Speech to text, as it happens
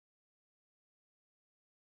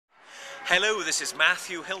Hello, this is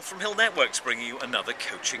Matthew Hill from Hill Networks bringing you another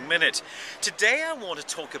Coaching Minute. Today I want to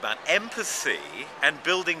talk about empathy and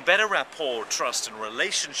building better rapport, trust and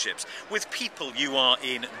relationships with people you are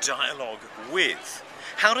in dialogue with.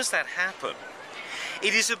 How does that happen?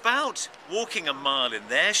 It is about walking a mile in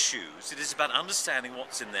their shoes, it is about understanding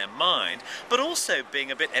what's in their mind, but also being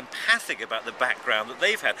a bit empathic about the background that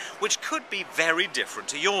they've had, which could be very different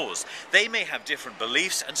to yours. They may have different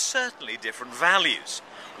beliefs and certainly different values.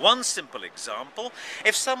 One simple example,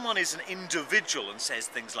 if someone is an individual and says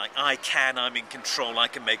things like, I'm in control, I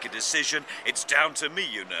can make a decision, it's down to me,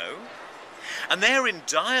 you know. And they're in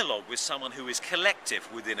dialogue with someone who is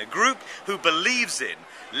collective within a group, who believes in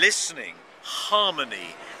listening,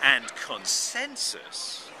 harmony and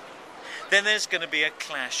consensus, then there's going to be a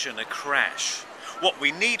clash and a crash. What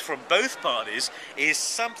we need from both parties is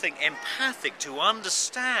something empathic to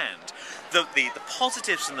understand the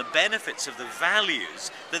positives and the benefits of the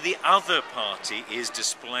values that the other party is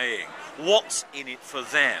displaying. What's in it for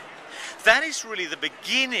them? That is really the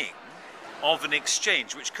beginning of an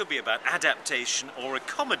exchange, which could be about adaptation or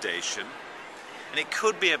accommodation. And it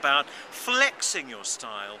could be about flexing your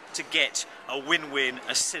style to get a win-win,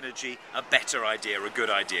 a synergy, a better idea, a good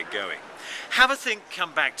idea going. Have a think,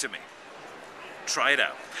 come back to me. Try it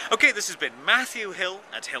out. Okay, this has been Matthew Hill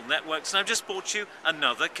at Hill Networks, and I've just brought you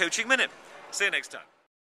another Coaching Minute. See you next time.